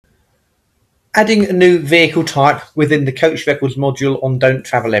Adding a new vehicle type within the Coach Records module on Don't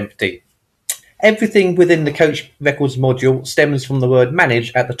Travel Empty. Everything within the Coach Records module stems from the word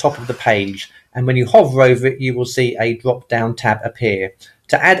manage at the top of the page, and when you hover over it you will see a drop down tab appear.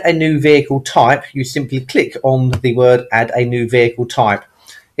 To add a new vehicle type, you simply click on the word add a new vehicle type.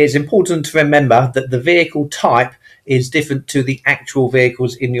 It's important to remember that the vehicle type is different to the actual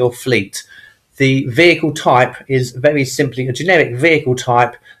vehicles in your fleet. The vehicle type is very simply a generic vehicle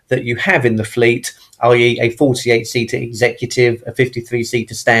type that you have in the fleet, i.e. a 48-seater executive, a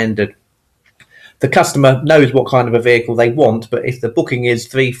 53-seater standard. The customer knows what kind of a vehicle they want, but if the booking is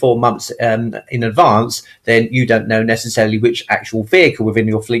 3-4 months in advance, then you don't know necessarily which actual vehicle within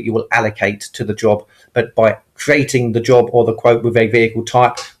your fleet you will allocate to the job. But by creating the job or the quote with a vehicle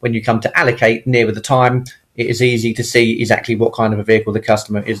type, when you come to allocate nearer the time, it is easy to see exactly what kind of a vehicle the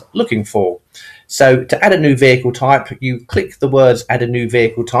customer is looking for. So to add a new vehicle type, you click the words add a new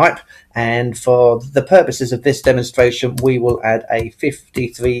vehicle type, and for the purposes of this demonstration we will add a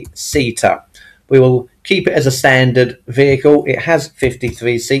 53-seater. We will keep it as a standard vehicle. It has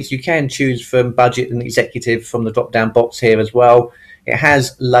 53 seats. You can choose from budget and executive from the drop down box here as well. It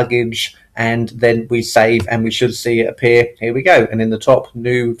has luggage, and then we save and we should see it appear. Here we go, and in the top,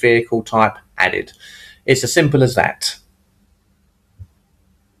 new vehicle type added. It's as simple as that.